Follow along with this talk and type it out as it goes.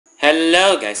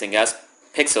Hello guys and gals,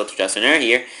 Pixel Trainer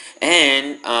here,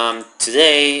 and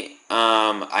today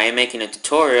I am making a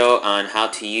tutorial on how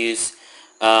to use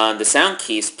the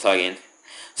Soundkeys plugin.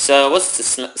 So what's the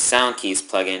Soundkeys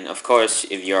plugin? Of course,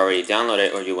 if you already downloaded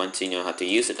it or you want to know how to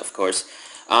use it, of course.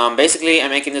 Basically,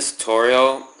 I'm making this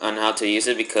tutorial on how to use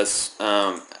it because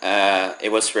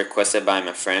it was requested by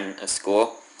my friend at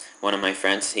school. One of my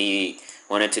friends, he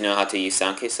wanted to know how to use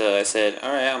Soundkeys, so I said,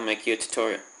 alright, I'll make you a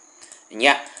tutorial. And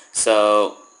yeah,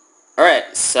 so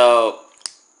alright, so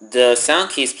the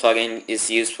Soundkeys plugin is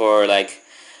used for like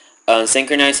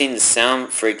synchronizing the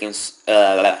sound frequency,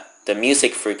 the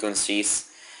music frequencies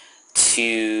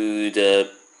to the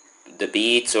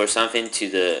beats or something, to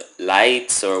the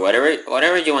lights or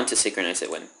whatever you want to synchronize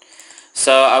it with.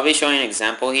 So I'll be showing an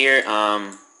example here.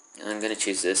 I'm gonna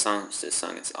choose this song. This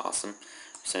song is awesome.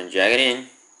 So drag it in.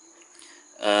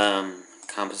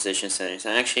 Composition settings.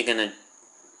 I'm actually gonna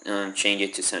change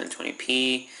it to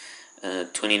 720p,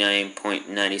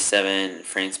 29.97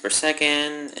 frames per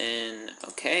second, and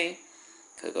okay.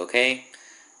 Click OK.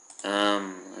 Let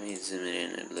me zoom it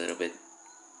in a little bit.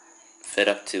 Fit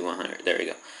up to 100. There we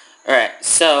go. Alright,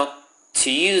 so to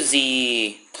use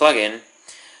the plugin,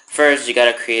 first you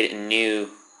gotta create a new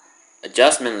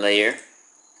adjustment layer.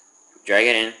 Drag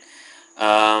it in.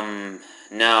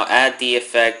 Now add the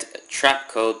effect trap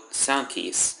code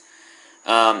Soundkeys.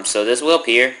 So this will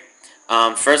appear.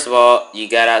 First of all, you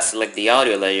gotta select the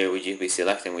audio layer which you'll be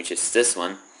selecting, which is this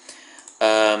one.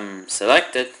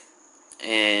 Select it,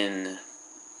 and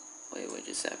wait, what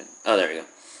just happened? Oh, there we go.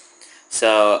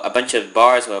 So a bunch of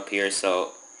bars will appear.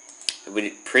 So if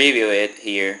we preview it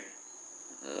here,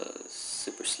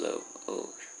 super slow.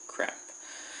 Oh crap.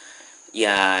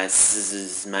 Yeah,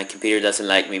 my computer doesn't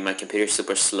like me. My computer's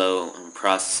super slow on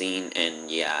processing,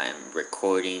 and yeah, I'm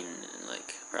recording and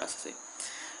like processing.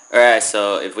 Alright,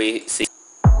 so if we see,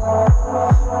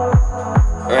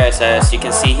 alright, so as you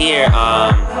can see here,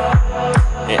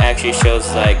 it actually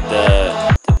shows like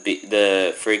the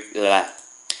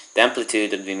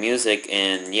amplitude of the music,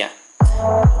 and yeah.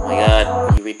 Oh my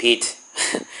god, you repeat.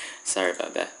 Sorry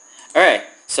about that. Alright,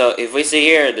 so if we see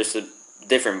here, there's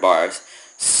different bars.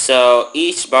 So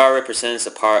each bar represents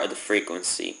a part of the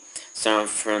frequency, so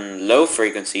from low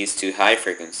frequencies to high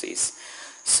frequencies.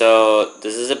 So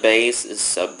this is a bass, this is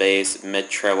sub bass, mid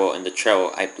treble, and the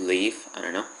treble, I believe. I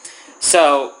don't know.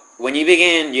 So when you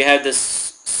begin, you have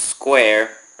this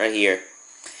square right here.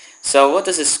 So what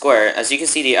does this square? As you can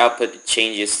see, the output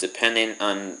changes depending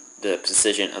on the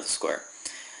position of the square.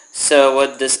 So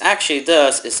what this actually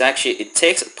does is it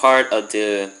takes a part of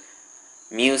the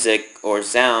music or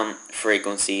sound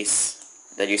frequencies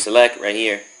that you select right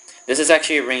here. This is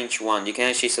actually range 1. You can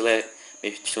actually select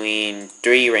between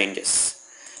 3 ranges.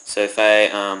 So if I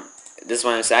this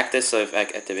one is active, so if I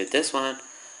activate this one,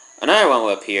 another one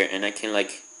will appear, and I can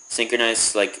like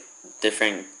synchronize like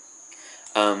different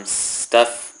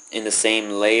stuff in the same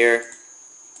layer.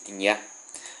 And yeah.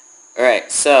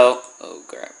 Alright, so oh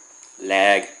crap,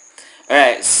 lag.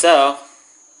 Alright, so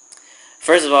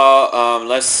first of all,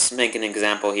 let's make an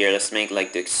example here. Let's make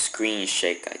like the screen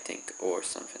shake, I think, or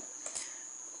something.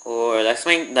 Or let's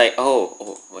make like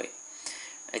oh wait,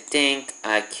 I think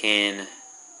I can.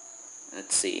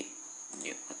 Let's see.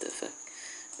 What the fuck?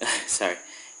 Sorry.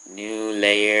 New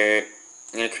layer.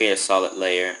 I'm gonna create a solid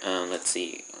layer. Let's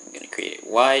see. I'm gonna create it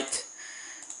white,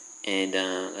 and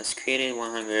let's create it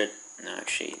 100. No,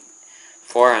 actually,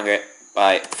 400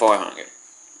 by 400,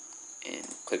 and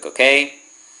click OK.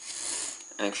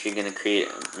 I'm actually gonna create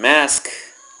a mask.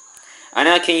 I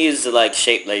know I can use the like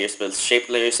shape layers, but shape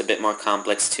layers a bit more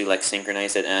complex to like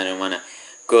synchronize it, and I don't wanna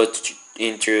go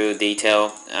into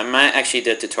detail. I might actually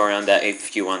do a tutorial on that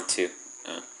if you want to.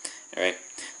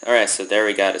 Alright, so there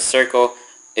we got a circle.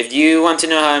 If you want to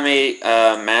know how I made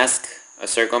a mask, a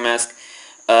circle mask,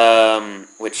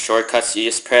 with shortcuts, you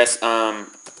just press alright,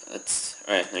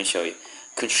 let me show you.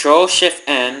 Control Shift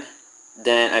N,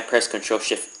 then I press Control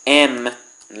Shift M,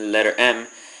 letter M,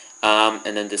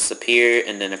 and then disappear,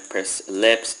 and then I press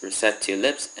ellipse, reset to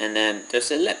ellipse, and then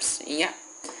there's ellipse. Yeah.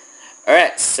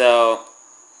 Alright, so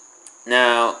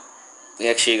now we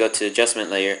actually go to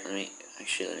adjustment layer. Let me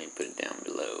put it down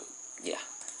below. Yeah,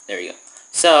 there you go.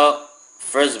 So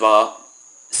first of all,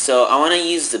 so I want to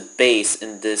use the bass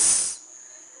in this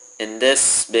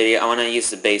video. I want to use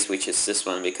the bass, which is this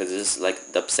one, because this is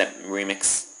like dubstep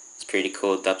remix. It's pretty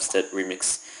cool, dubstep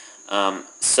remix.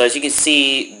 So as you can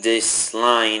see, these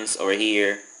lines over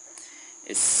here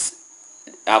is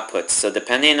output. So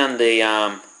depending on the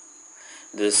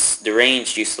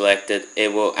range you selected,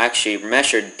 it will actually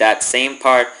measure that same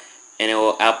part, and it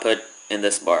will output in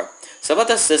this bar. So what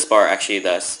does this bar actually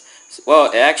does?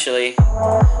 Well, actually,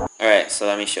 alright, so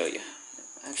let me show you.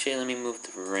 Actually, let me move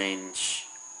the range.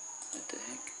 What the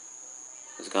heck?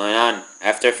 What's going on?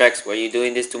 After Effects, why are you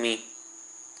doing this to me?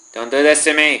 Don't do this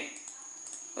to me!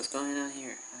 What's going on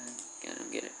here? I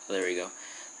don't get it. Oh, there we go.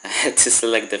 I had to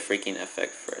select the freaking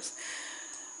effect first.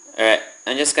 Alright,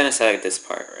 I'm just gonna select this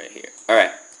part right here.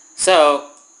 Alright, so,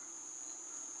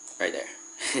 right there.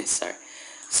 Sorry.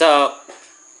 So,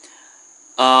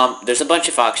 there's a bunch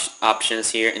of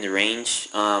options here in the range.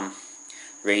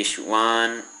 Range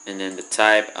 1, and then the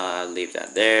type, leave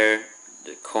that there.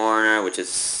 The corner, which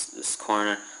is this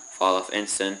corner, fall off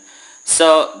instant.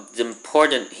 So, the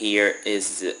important here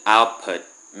is the output,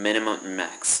 minimum and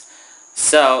max.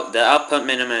 So, the output,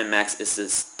 minimum and max is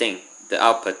this thing, the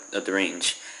output of the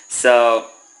range.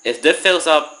 So, if this fills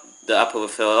up, the output will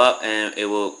fill up, and it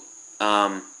will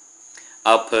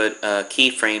output a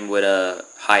keyframe with a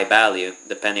high value,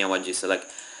 depending on what you select.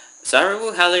 So I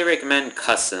would highly recommend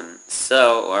custom.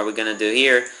 So what are we gonna do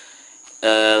here?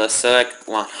 Let's select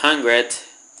 100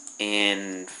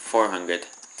 and 400.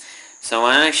 So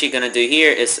what I'm actually gonna do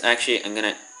here is actually I'm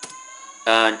gonna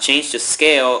change the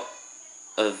scale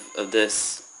of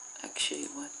this. Actually,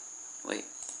 what? Wait.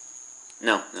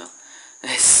 No.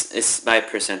 It's by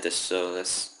percentage. So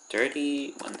that's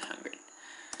 30, 100.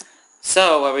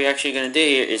 So what we're actually going to do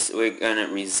here is we're going to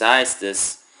resize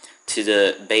this to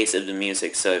the bass of the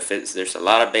music. So if there's a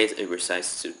lot of bass, it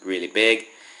resizes to really big,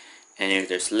 and if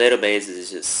there's little bass, it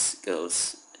just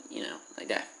goes, you know, like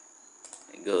that.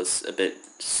 It goes a bit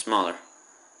smaller.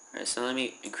 Alright, so let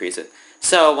me increase it.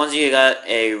 So once you got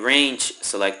a range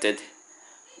selected,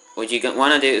 what you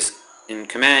want to do is in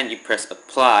command you press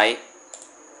apply,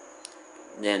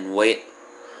 then wait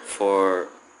for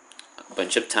a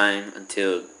bunch of time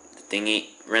until thingy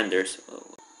renders.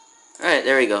 Alright,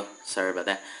 there we go. Sorry about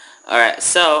that. Alright,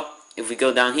 so if we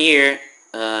go down here,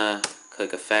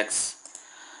 click effects,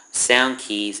 sound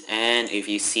keys, and if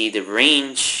you see the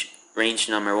range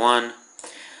number 1,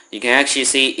 you can actually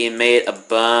see it made a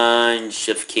bunch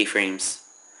of keyframes.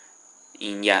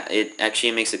 And yeah, it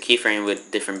actually makes a keyframe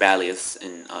with different values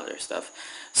and other stuff.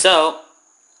 So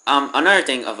another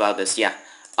thing about this, yeah,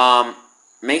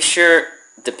 make sure,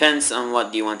 depends on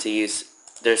what you want to use.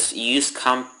 There's use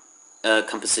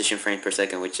composition frame per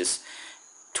second, which is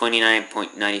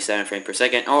 29.97 frames per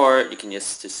second, or you can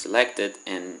just select it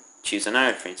and choose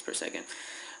another frames per second.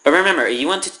 But remember, if you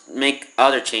want to make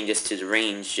other changes to the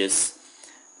range, just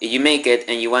if you make it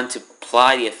and you want to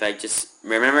apply the effect, just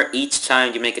remember each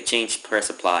time you make a change, press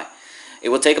apply. It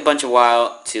will take a bunch of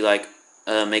while to like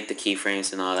make the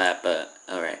keyframes and all that, but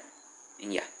alright,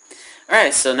 yeah.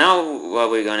 Alright, so now what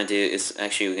we're gonna do is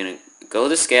actually we're gonna go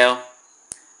to scale.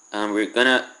 We're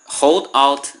gonna hold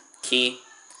Alt key,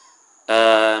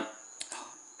 click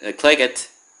it,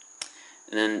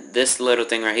 and then this little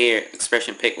thing right here,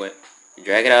 expression pick width,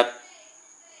 drag it up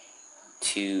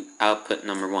to output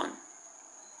number 1,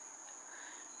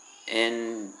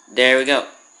 and there we go.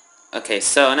 Okay,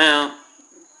 so now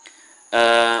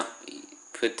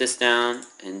put this down,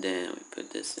 and then we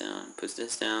put this down, put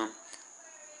this down.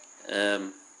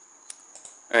 Alright,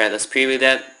 let's preview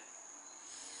that.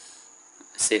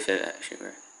 See if it actually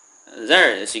works.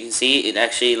 There, as you can see, it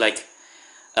actually like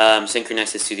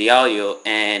synchronizes to the audio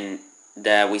and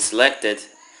that we selected.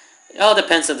 It all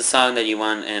depends on the song that you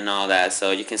want and all that, so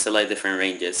you can select different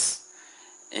ranges.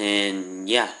 And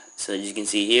yeah, so as you can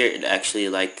see here, it actually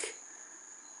like.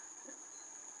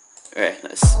 Alright,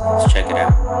 let's check it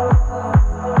out.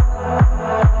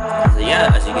 So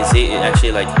yeah, as you can see, it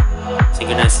actually like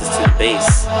synchronizes to the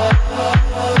bass.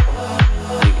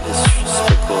 It's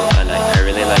super cool. I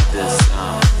really like this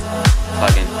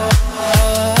plugin.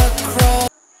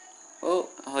 Oh,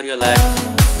 audio lag.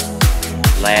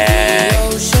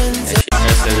 Actually, so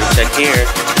we check here.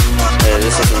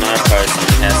 This is another part, so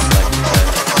it has like a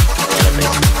lot of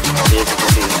bass. As you can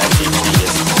see, it actually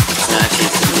changes. It's not actually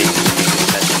too big.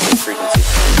 It's actually the frequency.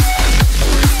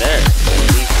 There.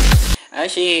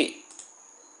 Actually,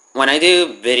 when I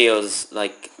do videos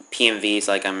like PMVs,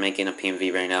 like I'm making a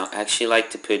PMV right now, I actually like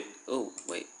to put, oh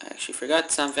wait, I actually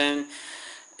forgot something.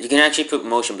 You can actually put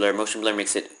motion blur. Motion blur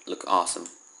makes it look awesome,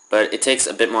 but it takes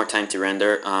a bit more time to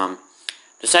render.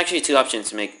 There's actually 2 options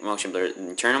to make motion blur: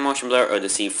 internal motion blur or the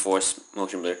C-force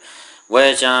motion blur,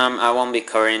 which I won't be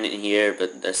covering in here,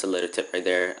 but there's a little tip right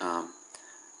there.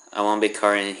 I won't be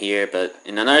covering it here, but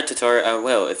in another tutorial I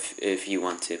will if you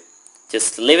want to.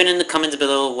 Just leave it in the comments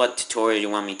below what tutorial you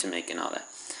want me to make and all that.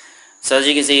 So as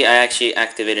you can see, I actually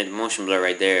activated motion blur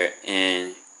right there,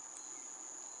 and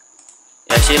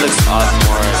it actually looks a lot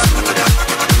more smoother.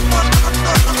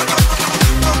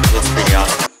 It looks pretty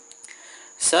awesome.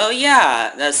 So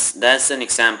yeah, that's an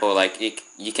example. Like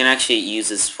you can actually use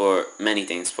this for many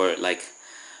things, for like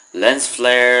lens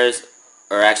flares,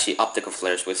 or actually optical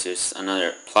flares, which is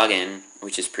another plugin,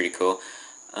 which is pretty cool.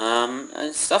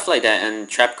 And stuff like that, and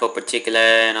trapco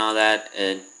particulate and all that.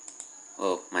 And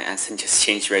oh, my accent just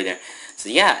changed right there. So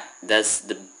yeah, that's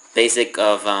the basic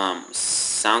of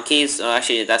Soundkeys. So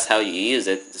actually, that's how you use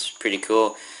it. It's pretty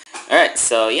cool. Alright,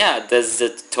 so yeah, that's the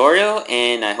tutorial,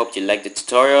 and I hope you liked the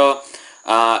tutorial.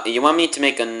 You want me to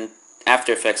make an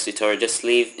After Effects tutorial, just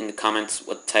leave in the comments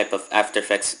what type of After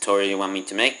Effects tutorial you want me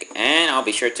to make, and I'll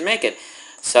be sure to make it.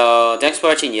 So, thanks for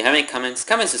watching. If you have any comments,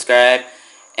 comment, subscribe,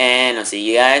 and I'll see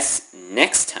you guys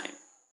next time.